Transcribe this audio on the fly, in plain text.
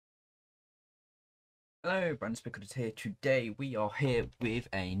Hello, Spigot here. Today we are here with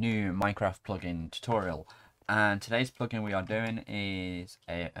a new Minecraft plugin tutorial, and today's plugin we are doing is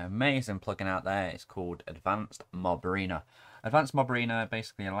an amazing plugin out there. It's called AdvancedMobArena. AdvancedMobArena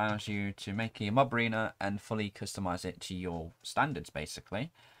basically allows you to make a mob arena and fully customize it to your standards,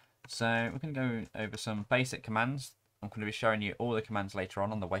 basically. So we're going to go over some basic commands. I'm going to be showing you all the commands later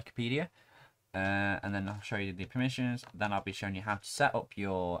on the Wikipedia. And then I'll show you the permissions. Then I'll be showing you how to set up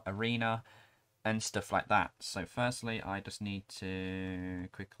your arena and stuff like that. So firstly, I just need to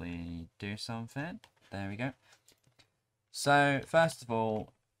quickly do something. There we go. So first of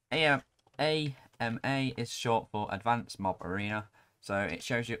all, AMA is short for Advanced Mob Arena. So it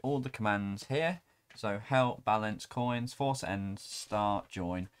shows you all the commands here. So help, balance, coins, force end, start,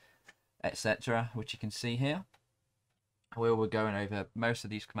 join, etc. Which you can see here. We're going over most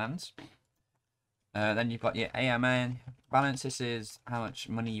of these commands. Then you've got your AMA balance. This is how much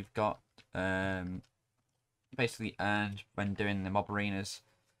money you've got basically earned when doing the mob arenas,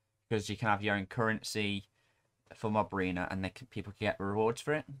 because you can have your own currency for mob arena and people can get rewards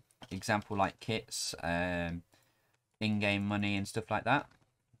for it. Example like kits, in-game money and stuff like that.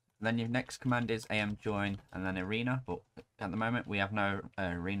 Then your next command is AM join and then arena, but at the moment we have no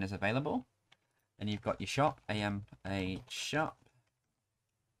arenas available. And you've got your shop, AMA shop.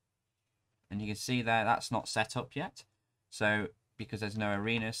 And you can see there that's not set up yet. So because there's no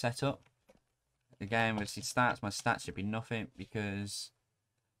arena set up, again we'll see stats. My stats should be nothing because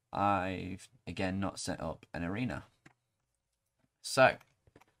I've again not set up an arena. So I'm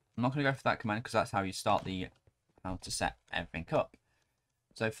not going to go for that command because that's how you start how to set everything up.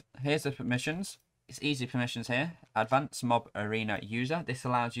 So here's the permissions. It's easy permissions here. Advanced Mob Arena user. This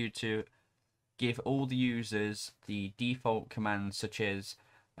allows you to give all the users the default commands such as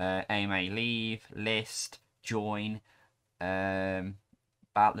AMA leave, list, join, balance,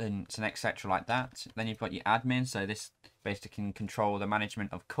 and etc. like that. Then you've got your admin, so this basically can control the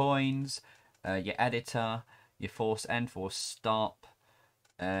management of coins, your editor, your force end, force stop,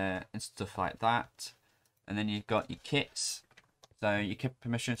 and stuff like that. And then you've got your kits. So your kit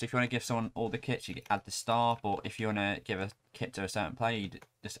permissions, if you want to give someone all the kits, you add the star, or if you want to give a kit to a certain player, you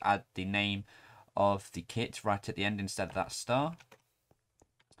just add the name of the kit right at the end instead of that star.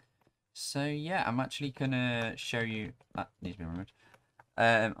 So yeah, I'm actually gonna show you that needs to be removed.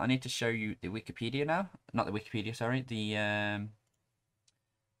 I need to show you the Wikipedia now. Not the Wikipedia, sorry.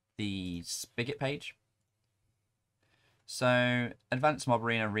 The Spigot page. So Advanced Mob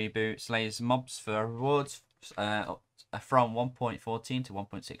Arena reboot slays mobs for rewards from 1.14 to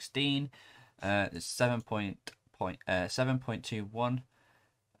 1.16. It's 7.21.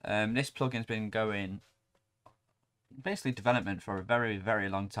 This plugin's been going basically development for a very, very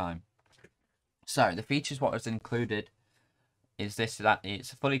long time. So the features, what was included is that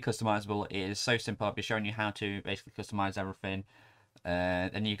it's fully customizable. It is so simple. I'll be showing you how to basically customize everything.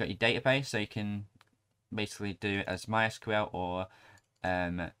 Then you've got your database, so you can basically do it as MySQL or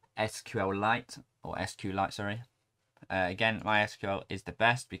SQLite or SQLite, sorry. Again, MySQL is the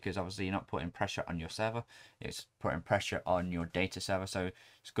best because obviously you're not putting pressure on your server. It's putting pressure on your data server, so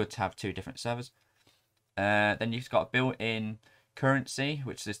it's good to have two different servers. Then you've got built-in currency,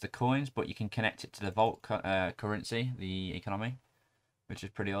 which is the coins, but you can connect it to the vault currency, the economy, which is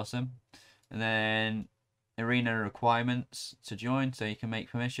pretty awesome. And then arena requirements to join, so you can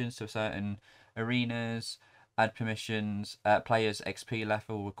make permissions to certain arenas, add permissions, players XP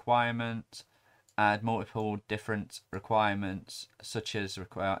level requirement, add multiple different requirements such as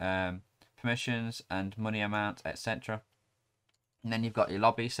permissions and money amount, etc. And then you've got your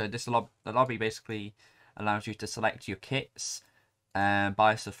lobby. So the lobby basically allows you to select your kits and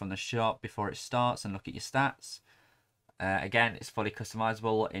buy stuff from the shop before it starts and look at your stats. Again, it's fully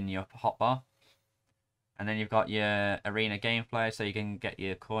customizable in your hotbar. And then you've got your arena gameplay, so you can get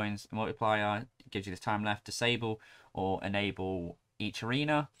your coins multiplier. It gives you the time left, disable or enable each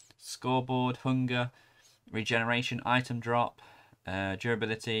arena. Scoreboard, hunger, regeneration, item drop,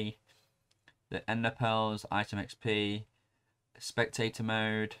 durability, the ender pearls, item XP, spectator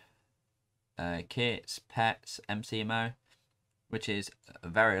mode, kits, pets, MCMO, which is a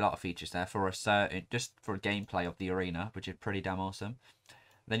lot of features there for just for gameplay of the arena, which is pretty damn awesome.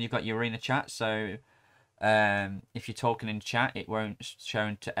 Then you've got your arena chat, so if you're talking in chat, it won't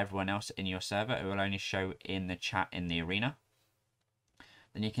show to everyone else in your server. It will only show in the chat in the arena.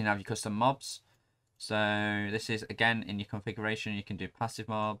 Then you can have your custom mobs. So this is again in your configuration. You can do passive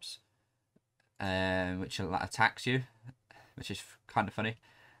mobs, which attacks you, which is kind of funny.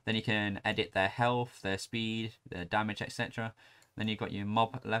 Then you can edit their health, their speed, their damage, etc. Then you've got your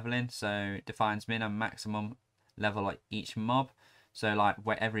mob leveling, so it defines min and maximum level like each mob. So like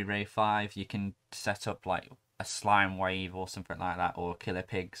every wave 5 you can set up like a slime wave or something like that, or killer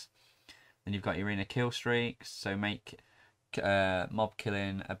pigs. Then you've got your arena kill streaks, so make mob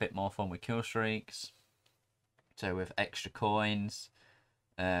killing a bit more fun with kill streaks. So with extra coins,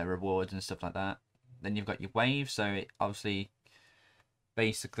 rewards and stuff like that. Then you've got your waves, so it obviously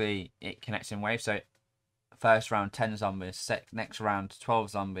basically it connects in waves. So first round 10 zombies, next round 12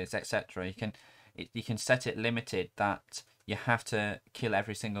 zombies, etc. You can set it limited that you have to kill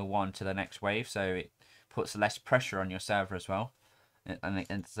every single one to the next wave, so it puts less pressure on your server as well, and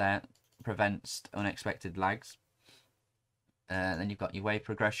it prevents unexpected lags. Then you've got your wave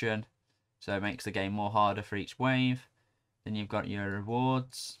progression, so it makes the game more harder for each wave. Then you've got your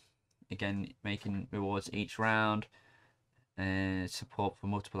rewards, again making rewards each round, support for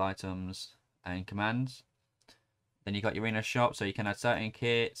multiple items and commands. Then you've got your arena shop, so you can add certain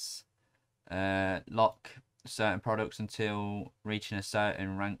kits, lock certain products until reaching a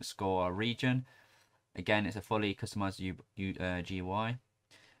certain rank score or region. Again, it's a fully customized GUI.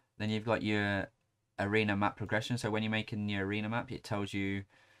 Then you've got your arena map progression, so when you're making your arena map, it tells you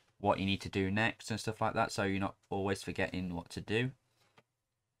what you need to do next and stuff like that, so you're not always forgetting what to do.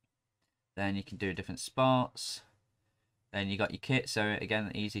 Then you can do different spots. Then you got your kits, so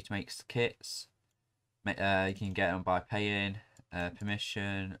again, easy to make kits. You can get them by paying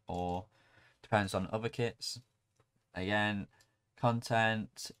permission, or depends on other kits. Again,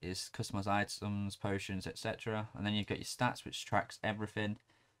 content is customized items, potions, etc. And then you've got your stats, which tracks everything.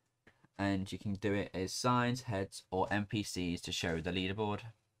 And you can do it as signs, heads, or NPCs to show the leaderboard.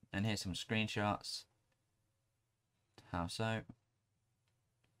 And here's some screenshots. How so?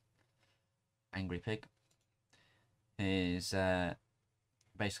 Angry pig is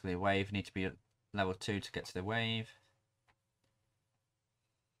basically a wave. You need to be at level 2 to get to the wave.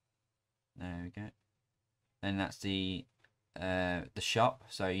 There we go. Then that's the shop.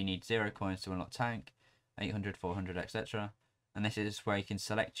 So you need 0 coins to unlock tank, 800, 400, etc. And this is where you can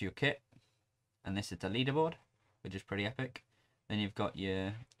select your kit. And this is the leaderboard, which is pretty epic. Then you've got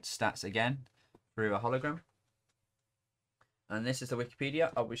your stats again through a hologram. And this is the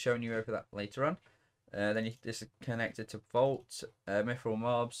Wikipedia. I'll be showing you over that later on. Then this is connected to Vault, Mithril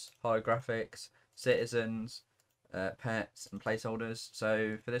mobs, holographics, citizens, pets, and placeholders.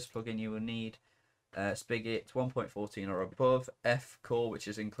 So for this plugin, you will need Spigot 1.14 or above, F core, which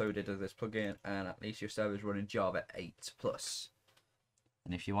is included as this plugin, and at least your server is running Java 8+.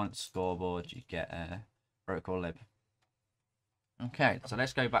 And if you want scoreboard, you get protocol lib. Okay, so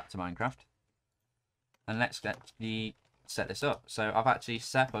let's go back to Minecraft, and let's set this up. So I've actually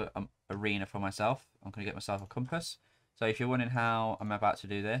set up an arena for myself. I'm going to get myself a compass. So if you're wondering how I'm about to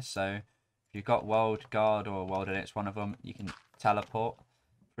do this, so if you've got World Guard or World Edit's one of them, you can teleport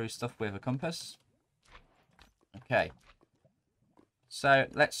through stuff with a compass. Okay, so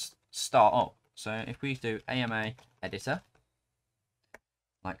let's start up. So if we do AMA editor,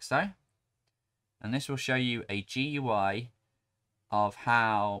 like so, and this will show you a GUI of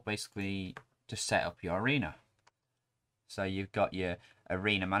how basically to set up your arena. So you've got your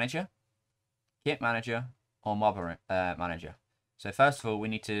arena manager, kit manager, or mob manager. So first of all, we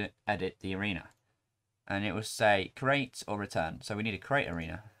need to edit the arena, and it will say create or return. So we need to create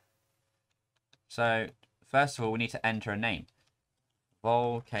arena. So first of all, we need to enter a name.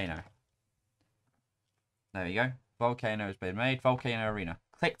 Volcano. There we go. Volcano has been made. Volcano arena.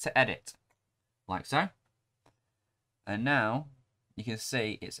 Click to edit, like so. And now you can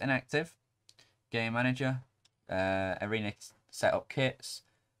see it's inactive. Game manager, arena setup kits,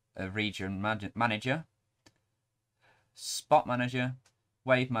 region manager, spot manager,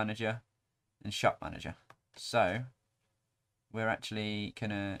 wave manager, and shop manager. So we're actually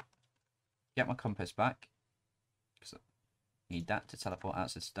gonna get my compass back, because I need that to teleport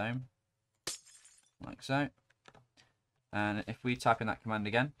out of the dome, like so. And if we type in that command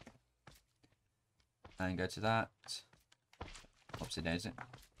again and go to that, oopsie daisy,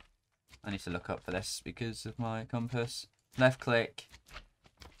 I need to look up for this because of my compass. Left click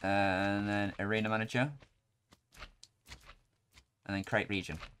and then arena manager, and then create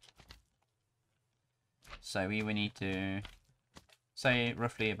region. So we need to say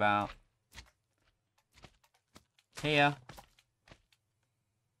roughly about here,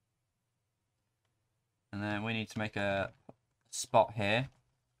 and then we need to make a spot here.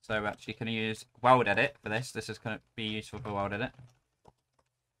 So we're actually going to use World Edit for this. This is going to be useful for World Edit.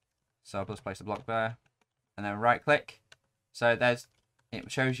 So I'll just place a block there, and then right click. So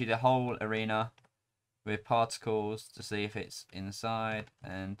it shows you the whole arena with particles to see if it's inside,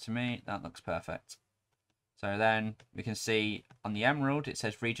 and to me that looks perfect. So then we can see on the emerald it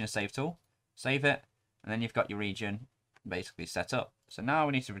says region save tool. Save it, and then you've got your region basically set up. So now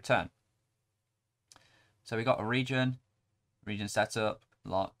we need to return. So we got a region setup,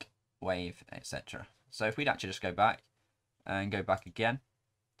 lock, wave, etc. So if we'd actually just go back and go back again,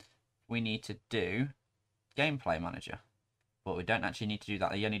 we need to do gameplay manager, but we don't actually need to do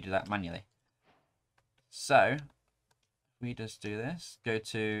that. You only do that manually. So we just do this, go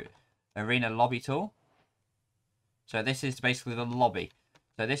to arena lobby tool. So this is basically the lobby.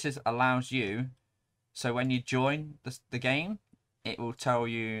 So this allows you, so when you join the game, it will tell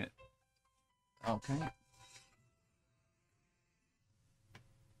you, okay.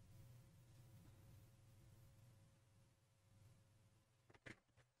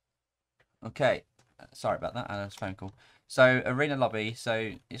 Okay, sorry about that, I had a phone call. So arena lobby,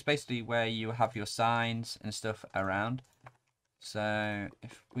 so it's basically where you have your signs and stuff around. So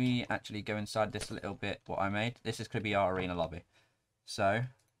if we actually go inside this a little bit, what I made, this is going to be our arena lobby. So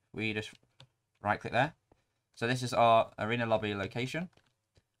we just right click there. So this is our arena lobby location.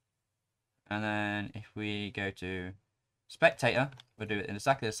 And then if we go to spectator, we'll do it in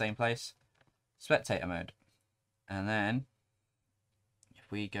exactly the same place, spectator mode. And then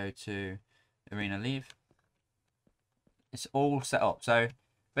if we go to arena leave, it's all set up. So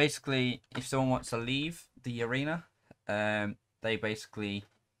basically, if someone wants to leave the arena, they basically,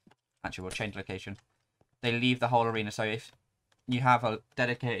 actually we'll change location, they leave the whole arena. So if you have a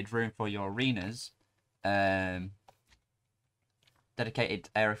dedicated room for your arenas, dedicated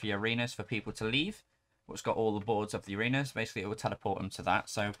area for your arenas for people to leave, which got all the boards of the arenas, basically it will teleport them to that.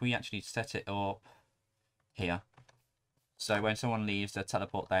 So if we actually set it up here, so when someone leaves, they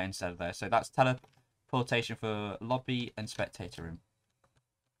teleport there instead of there. So that's teleportation for lobby and spectator room.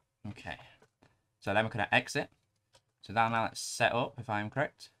 Okay, so then we're going to exit. So now it's set up, if I am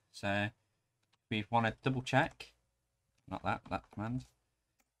correct. So we want to double check, not that command.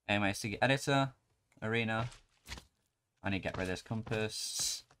 Anyway, Spigot editor, arena. I need to get rid of this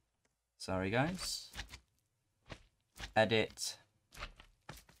compass. Sorry guys. Edit,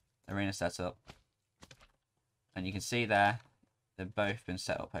 arena setup. And you can see there, they've both been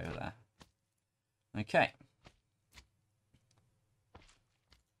set up over there. Okay.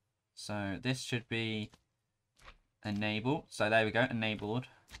 So this should be enabled. So there we go, enabled.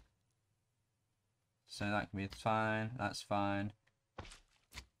 So that can be fine, that's fine.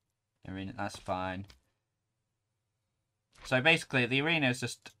 Arena, that's fine. So basically the arena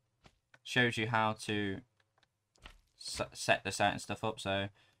just shows you how to set the certain stuff up. So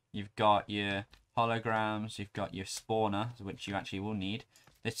you've got your holograms, you've got your spawner, which you actually will need.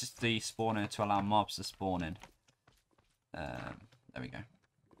 This is the spawner to allow mobs to spawn in. There we go.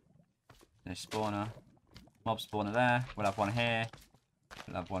 There's spawner. Mob spawner there. We'll have one here.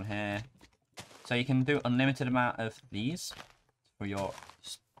 We'll have one here. So you can do unlimited amount of these for your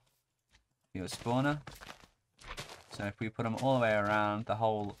spawner. So if we put them all the way around the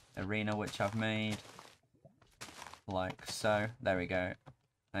whole arena, which I've made, like so, there we go.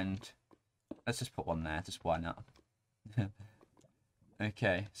 And let's just put one there, just why not?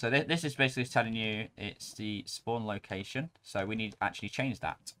 Okay, so this is basically telling you it's the spawn location. So we need to actually change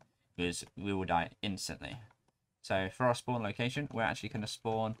that, because we will die instantly. So for our spawn location, we're actually going to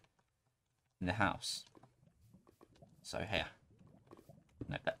spawn in the house. So here.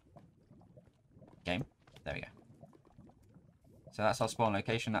 No, that. Game. There we go. So that's our spawn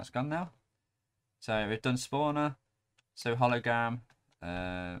location. That's gone now. So we've done spawner. So hologram.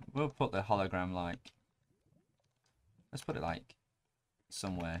 We'll put the hologram like. Let's put it like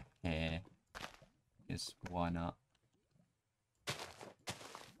somewhere here. Because why not?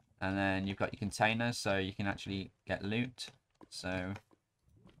 And then you've got your containers, so you can actually get loot. So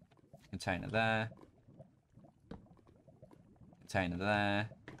container there. Container there.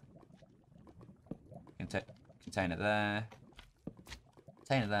 Container there.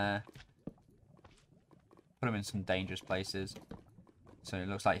 Container there. Put them in some dangerous places. So it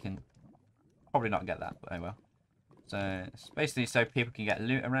looks like you can probably not get that, but oh well. So it's basically so people can get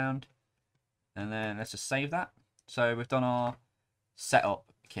loot around. And then let's just save that. So we've done our setup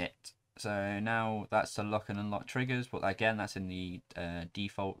kit. So now that's the lock and unlock triggers, but again that's in the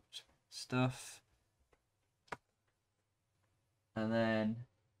default stuff. And then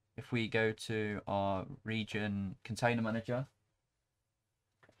if we go to our region container manager,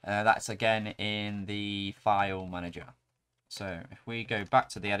 that's again in the file manager. So if we go back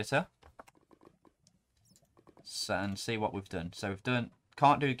to the editor and see what we've done. So we've done,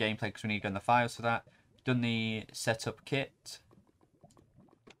 can't do gameplay because we need to go in the files for that. We've done the setup kit,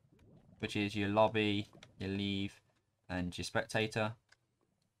 which is your lobby, your leave, and your spectator.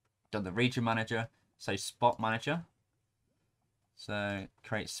 Done the region manager, so spot manager. So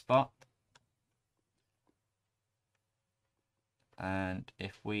create spot. And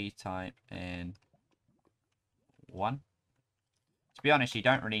if we type in 1, to be honest, you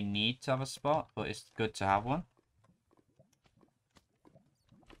don't really need to have a spot, but it's good to have one.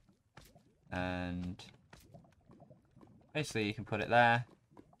 And basically you can put it there,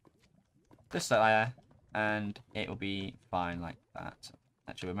 just like there, and it will be fine like that.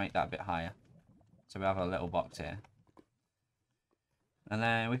 Actually, we'll make that a bit higher. So we have a little box here. And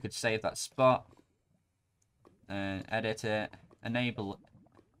then we could save that spot and edit it, enable.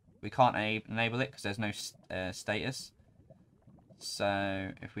 We can't enable it because there's no status.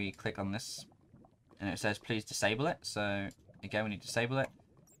 So if we click on this and it says please disable it. So again, we need to disable it.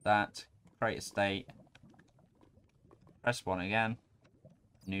 That, create a state, press 1 again,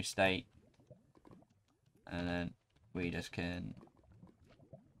 new state, and then we just can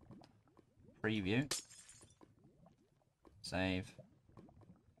preview, save,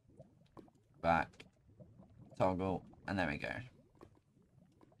 back, toggle, and there we go.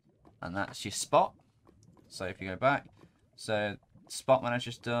 And that's your spot. So if you go back, so spot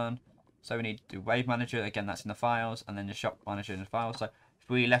manager's done. So we need to do wave manager, again that's in the files, and then the shop manager in the files. So if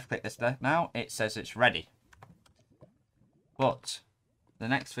we left click this there now, it says it's ready. But the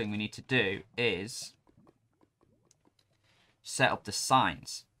next thing we need to do is set up the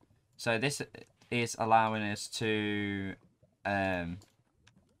signs. So this is allowing us to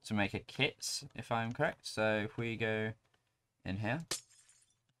make a kit, if I'm correct. So if we go in here,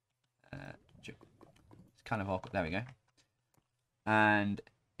 it's kind of awkward. There we go. And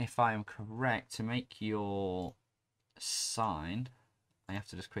if I am correct, to make your sign, I have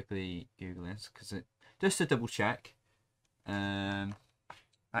to just quickly Google this because it just to double check.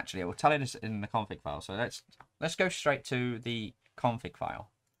 Actually, I will tell you this in the config file. So let's go straight to the config file.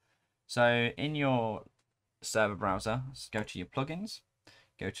 So in your server browser, let's go to your plugins,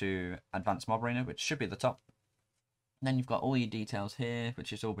 go to AdvancedMobArena, which should be at the top. And then you've got all your details here, which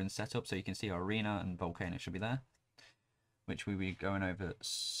has all been set up. So you can see our arena and volcano should be there, which we'll be going over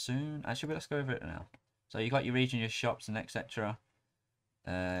soon. Actually, let's go over it now. So you've got your region, your shops, and etc.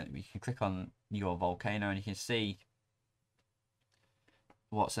 You can click on your volcano and you can see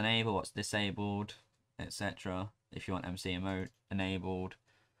what's enabled, what's disabled, etc. If you want MC mode enabled,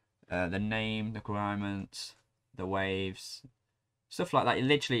 the name, the requirements, the waves, stuff like that.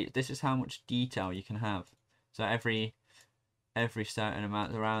 Literally, this is how much detail you can have. So every certain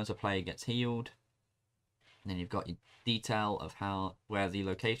amount of rounds a player gets healed. And then you've got your detail of where the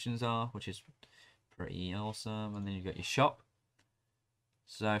locations are, which is pretty awesome. And then you've got your shop.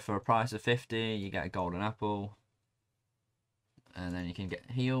 So for a price of 50, you get a golden apple. And then you can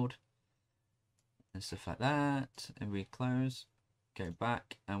get healed and stuff like that. And we close, go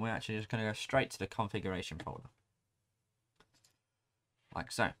back, and we're actually just going to go straight to the configuration folder,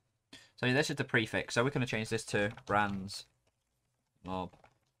 like so. So this is the prefix. So we're going to change this to AdvancedMobArena,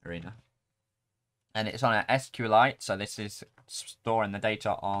 and it's on an SQLite. So this is storing the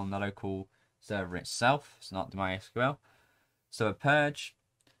data on the local server itself. It's not the MySQL. So a purge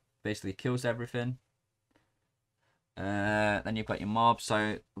basically kills everything. Then you've got your mobs.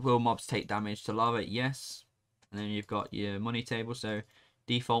 So will mobs take damage to lava? Yes. And then you've got your money table. So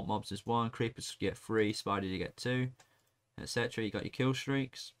default mobs is 1, creepers get 3, spiders you get 2, etc. You got your kill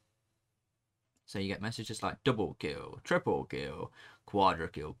streaks. So you get messages like double kill, triple kill, quadra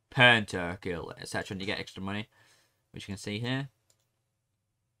kill, penta kill, etc. And you get extra money, which you can see here.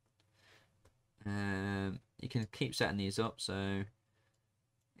 You can keep setting these up. So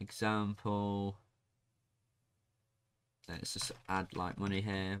example, let's just add like money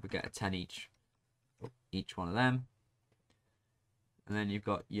here. We get a 10 each one of them. And then you've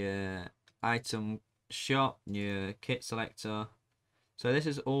got your item shop, your kit selector. So this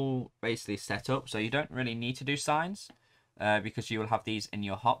is all basically set up. So you don't really need to do signs because you will have these in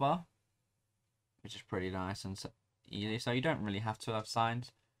your hotbar, which is pretty nice and easy. So you don't really have to have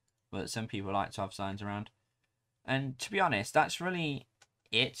signs, but some people like to have signs around. And to be honest, that's really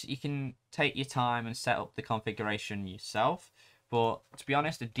it. You can take your time and set up the configuration yourself, but to be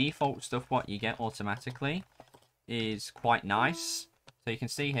honest, the default stuff what you get automatically is quite nice. So you can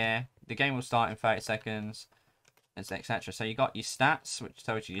see here the game will start in 30 seconds, etc. So you got your stats, which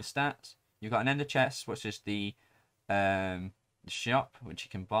tells you your stats. You've got an ender chest, which is the shop, which you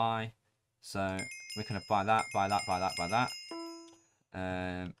can buy. So we can buy that, buy that, buy that, buy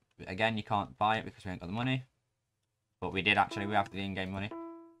that. Again, you can't buy it because we ain't got the money, but we did actually. We have the in-game money.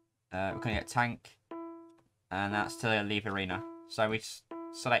 We're gonna get tank, and that's to leave arena. So we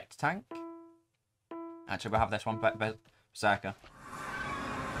select tank. Actually, we'll have this one, berserker.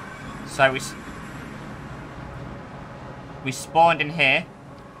 So we spawned in here.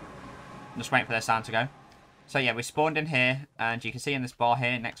 Just waiting for their sound to go. So yeah, we spawned in here, and you can see in this bar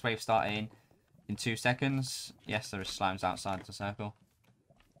here, next wave starting in 2 seconds. Yes, there is slimes outside the circle.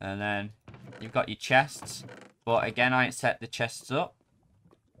 And then you've got your chests. But again, I ain't set the chests up.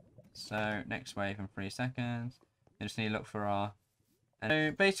 So next wave in 3 seconds. You just need to look for our... And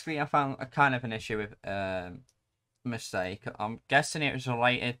so basically, I found a kind of an issue with mistake. I'm guessing it was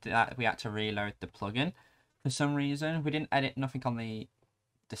related to that we had to reload the plugin for some reason. We didn't edit nothing on the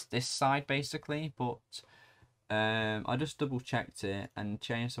this side basically, but I just double checked it and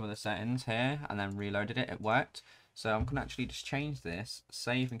changed some of the settings here and then reloaded it. It worked. So I'm gonna actually just change this,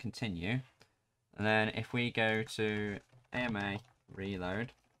 save and continue, and then if we go to AMA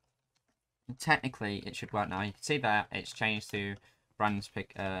reload, technically it should work now. You can see that it's changed to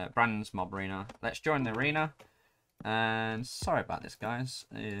AdvancedMobArena. Let's join the arena. And sorry about this, guys.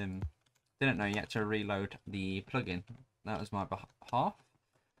 Didn't know you had to reload the plugin. That was my behalf.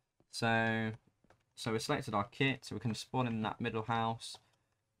 So we selected our kit, so we can spawn in that middle house.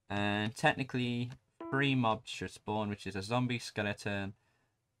 And technically, 3 mobs should spawn, which is a zombie, skeleton,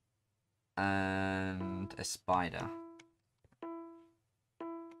 and a spider.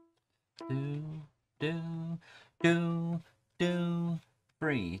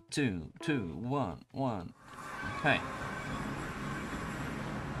 3, 2, 1, 1. Okay.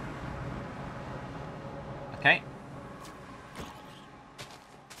 Okay.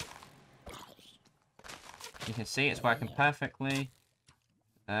 You can see it's working perfectly.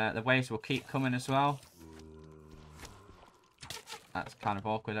 The waves will keep coming as well. That's kind of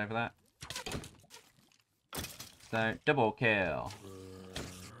awkward over there. So, double kill.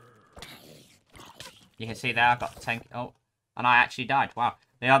 You can see there I've got 10... Oh, and I actually died. Wow,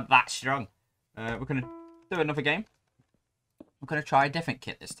 they are that strong. We're going to do another game. We're going to try a different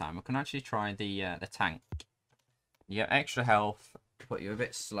kit this time. We can actually try the tank. You get extra health, but you're a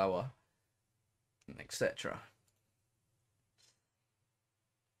bit slower, etc.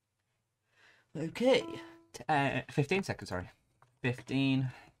 Okay, 15 seconds. Sorry,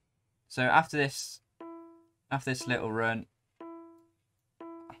 15. So after this little run.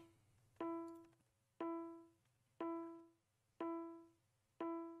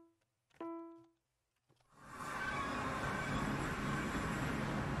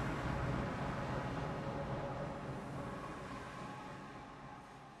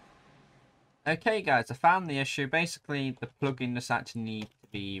 Okay guys, I found the issue. Basically, the plugin just actually needs to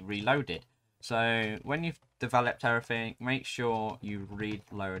be reloaded. So when you've developed everything, make sure you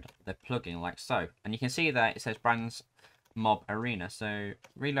reload the plugin like so. And you can see that it says AdvancedMobArena. So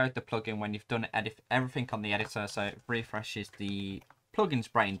reload the plugin when you've done everything on the editor, so it refreshes the plugin's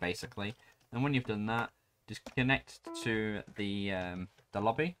brain basically. And when you've done that, just connect to the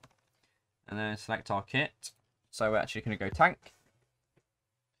lobby, and then select our kit. So we're actually going to go tank.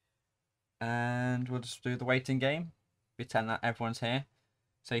 And we'll just do the waiting game. Pretend that everyone's here.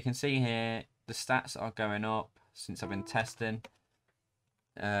 So you can see here, the stats are going up since I've been testing.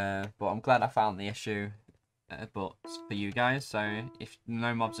 But I'm glad I found the issue. But for you guys, so if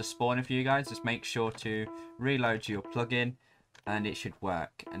no mobs are spawning for you guys, just make sure to reload your plugin and it should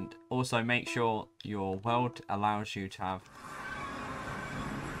work. And also make sure your world allows you to have...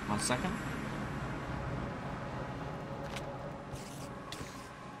 1 second.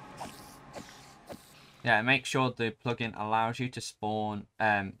 Yeah, make sure the plugin allows you to spawn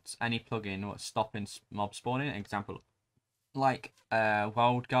any plugin what's stopping mob spawning. Example, like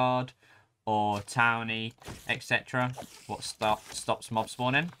World Guard or Townie, etc. What stops mob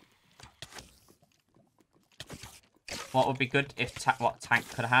spawning. What would be good if what tank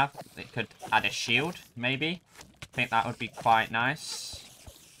could have? It could add a shield, maybe. I think that would be quite nice.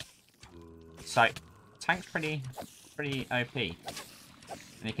 So tank's pretty OP.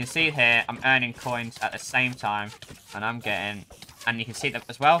 And you can see here, I'm earning coins at the same time, and I'm getting, and you can see that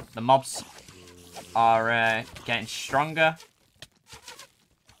as well, the mobs are getting stronger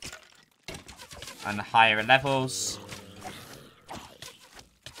and higher levels.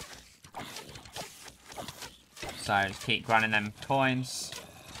 So just keep grinding them coins.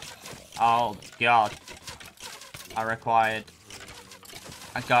 Oh god, I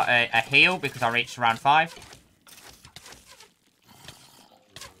got a heal because I reached round 5.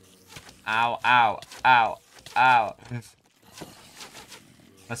 Ow, ow, ow, ow.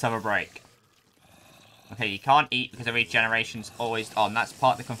 Let's have a break. Okay, you can't eat because the regeneration's always on. That's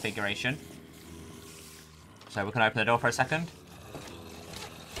part of the configuration. So we can open the door for a second.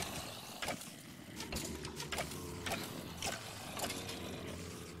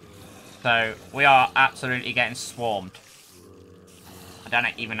 So we are absolutely getting swarmed. I don't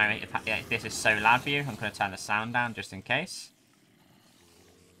even know if this is so loud for you. I'm going to turn the sound down just in case.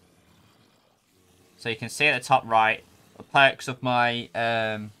 So you can see at the top right, the perks of my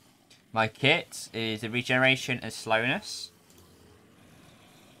my kit is the regeneration and slowness.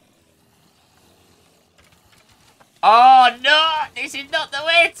 Oh no! This is not the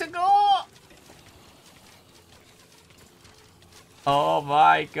way to go! Oh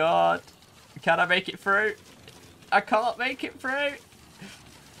my god. Can I make it through? I can't make it through.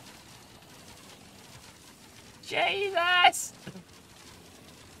 Jesus!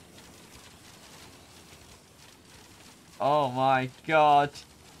 Oh my god.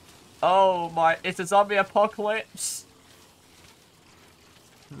 Oh my, it's a zombie apocalypse.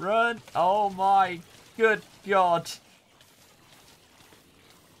 Run. Oh my good god.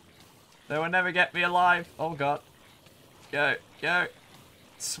 They will never get me alive. Oh god. Go, go.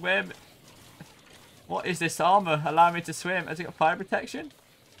 Swim. What is this armor? Allow me to swim. Has it got fire protection?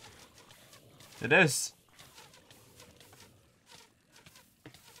 It is.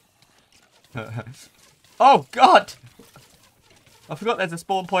 Oh god! I forgot there's a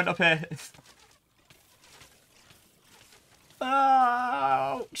spawn point up here.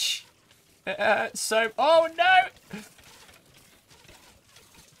 Ouch! Oh no!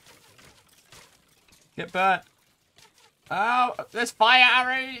 Get burnt. Oh, there's fire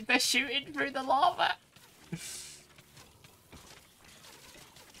arrows. They're shooting through the lava.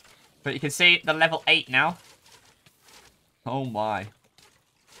 But you can see the level 8 now. Oh my.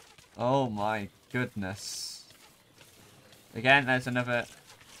 Oh my goodness. Again, there's another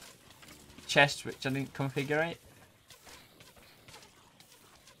chest which I didn't configure.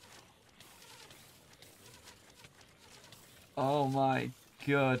 Oh my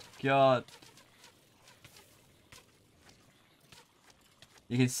good god.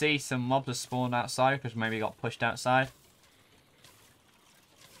 You can see some mobs have spawned outside because maybe got pushed outside.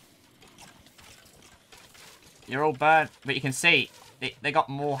 You're all burnt, but you can see they got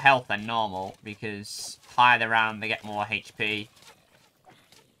more health than normal because higher the round they get more HP.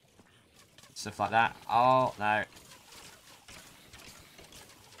 Stuff like that. Oh no.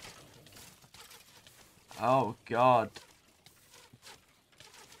 Oh god.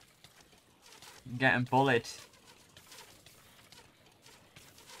 I'm getting bullied.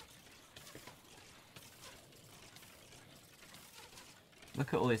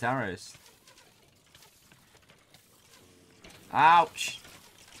 Look at all these arrows. Ouch!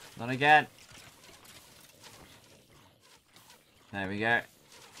 Not again. There we go.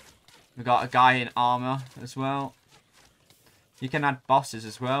 We've got a guy in armor as well. You can add bosses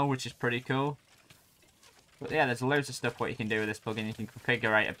as well, which is pretty cool. But yeah, there's loads of stuff what you can do with this plugin. You can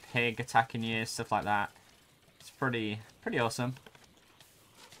configure a pig attacking you, stuff like that. It's pretty awesome.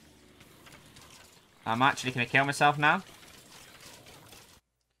 I'm actually going to kill myself now.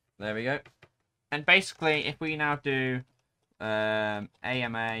 There we go. And basically, if we now do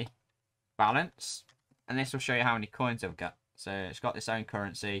AMA balance, and this will show you how many coins I've got. So it's got its own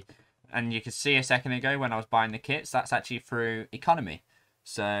currency. And you can see a second ago when I was buying the kits, that's actually through economy.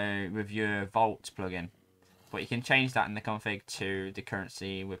 So with your Vault plugin. But you can change that in the config to the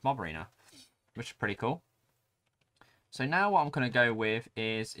currency with MobArena, which is pretty cool. So now what I'm going to go with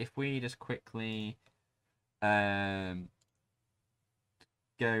is if we just quickly go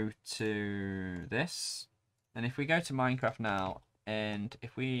to this, and if we go to Minecraft now, and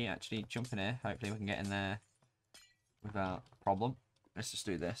if we actually jump in here, hopefully we can get in there without a problem. Let's just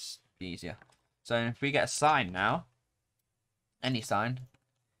do this, be easier. So if we get a sign now, any sign,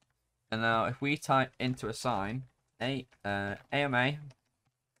 and now if we type into a sign, AMA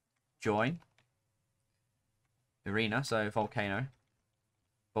join arena, so volcano,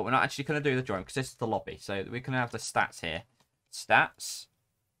 but we're not actually going to do the join because this is the lobby, so we can have the stats here, stats.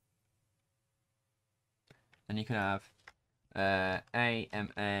 And you can have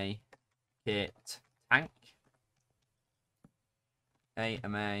AMA kit tank,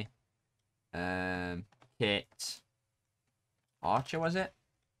 AMA kit archer, was it?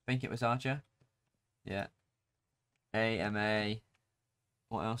 I think it was archer. Yeah. AMA.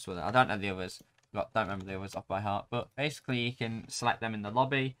 What else was it? I don't know the others. Don't remember the others off by heart. But basically, you can select them in the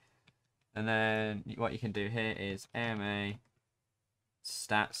lobby, and then what you can do here is AMA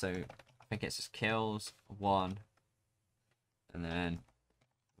stats. So I think it's just kills 1, and then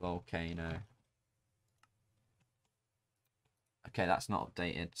volcano. Okay, that's not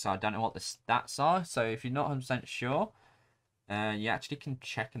updated, so I don't know what the stats are. So if you're not 100% sure, you actually can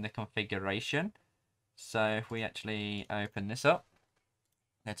check in the configuration. So if we actually open this up,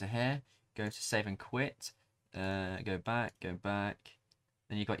 go to here, go to save and quit, go back, then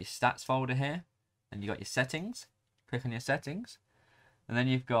you've got your stats folder here, and you've got your settings. Click on your settings. And then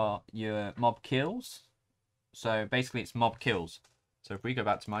you've got your mob kills. So basically it's mob kills. So if we go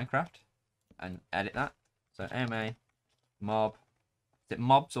back to Minecraft and edit that. So AMA mob. Is it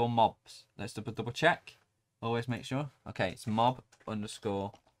mobs or mobs? Let's double check. Always make sure. Okay, it's mob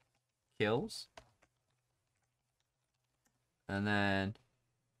underscore kills. And then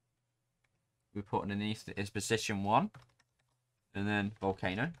we put underneath it is position 1. And then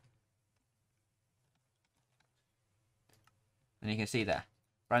volcano. And you can see there,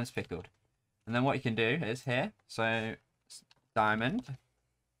 brands pickled. And then what you can do is here, so diamond.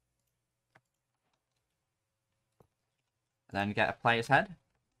 And then get a player's head.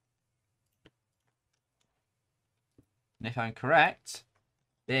 And if I'm correct,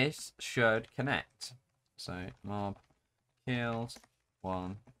 this should connect. So mob kills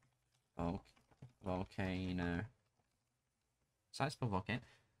 1 volcano. So I spell volcano.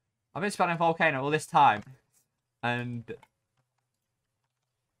 I've been spelling volcano all this time, and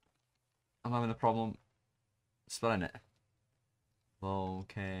I'm having a problem spelling it.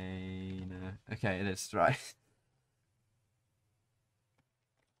 Volcano. Okay, it is right.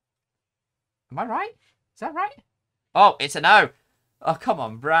 Am I right? Is that right? Oh, it's a no. Oh, come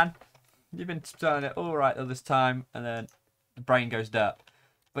on, Bran. You've been spelling it all right all this time, and then the brain goes dirt.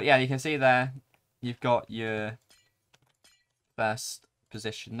 But yeah, you can see there, you've got your first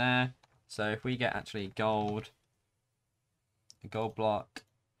position there. So if we get actually gold, a gold block,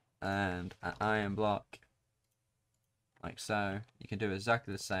 and an iron block, like so, you can do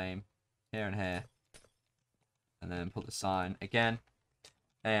exactly the same here and here. And then put the sign again,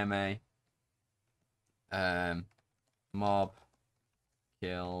 AMA, mob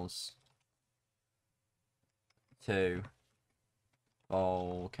kills 2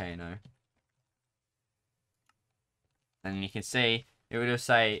 volcano. And you can see it would just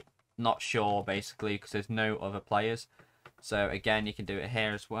say not sure basically because there's no other players. So again, you can do it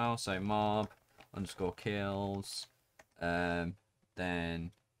here as well. So mob underscore kills, then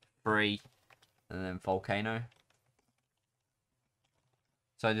 3, and then volcano.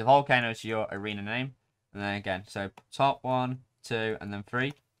 So the volcano is your arena name. And then again, so top 1, 2, and then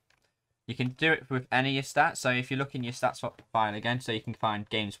 3. You can do it with any of your stats. So if you look in your stats file again, so you can find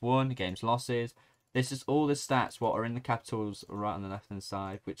games won, games losses. This is all the stats what are in the capitals right on the left hand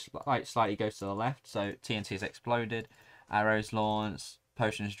side, which like slightly goes to the left. So TNT is exploded, arrows launched,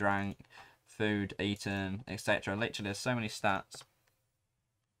 potions drank, food eaten, etc. Literally, there's so many stats.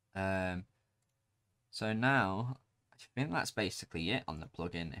 So now I think that's basically it on the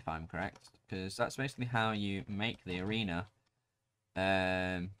plugin, if I'm correct, because that's basically how you make the arena.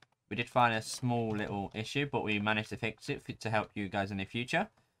 We did find a small little issue, but we managed to fix it to help you guys in the future.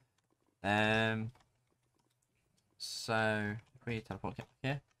 So if we teleport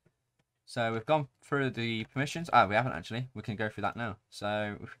here, so we've gone through the permissions. We haven't actually. We can go through that now.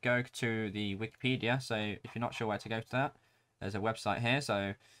 So if we go to the Wikipedia, so if you're not sure where to go to that, there's a website here.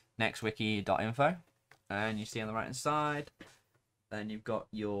 So nextwiki.info, and you see on the right hand side, then you've got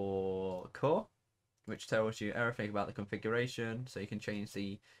your core, which tells you everything about the configuration. So you can change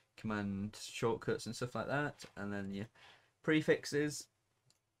the command shortcuts and stuff like that, and then your prefixes.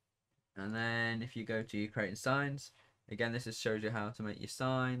 And then if you go to your creating signs, again, this just shows you how to make your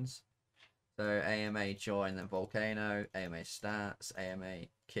signs. So AMA join, then volcano, AMA stats, AMA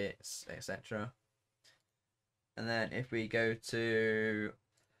kits, etc. And then if we go to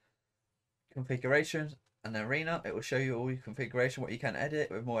configuration and then arena, it will show you all your configuration, what you can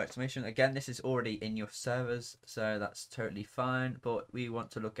edit with more explanation. Again, this is already in your servers, so that's totally fine, but we want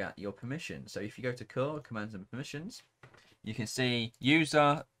to look at your permissions. So if you go to core, commands and permissions, you can see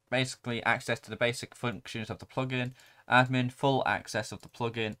user, basically access to the basic functions of the plugin, admin, full access of the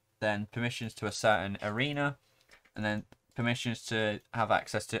plugin, then permissions to a certain arena, and then permissions to have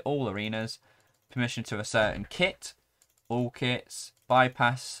access to all arenas, permission to a certain kit, all kits,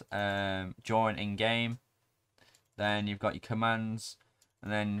 bypass, join in game. Then you've got your commands,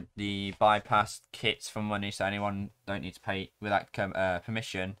 and then the bypass kits for money, so anyone don't need to pay without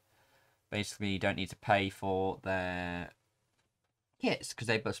permission. Basically, you don't need to pay for their kits because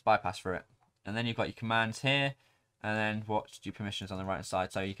they just bypass for it. And then you've got your commands here, and then what's your permissions on the right hand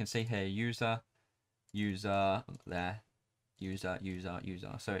side. So you can see here user, there, user.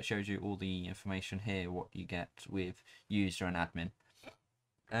 So it shows you all the information here, what you get with user and admin.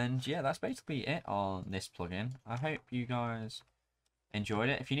 And yeah, that's basically it on this plugin. I hope you guys enjoyed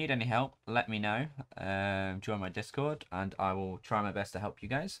it. If you need any help, let me know. Join my Discord, and I will try my best to help you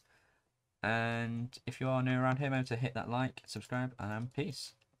guys. And if you are new around here, remember to hit that like, subscribe, and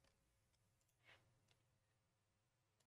peace.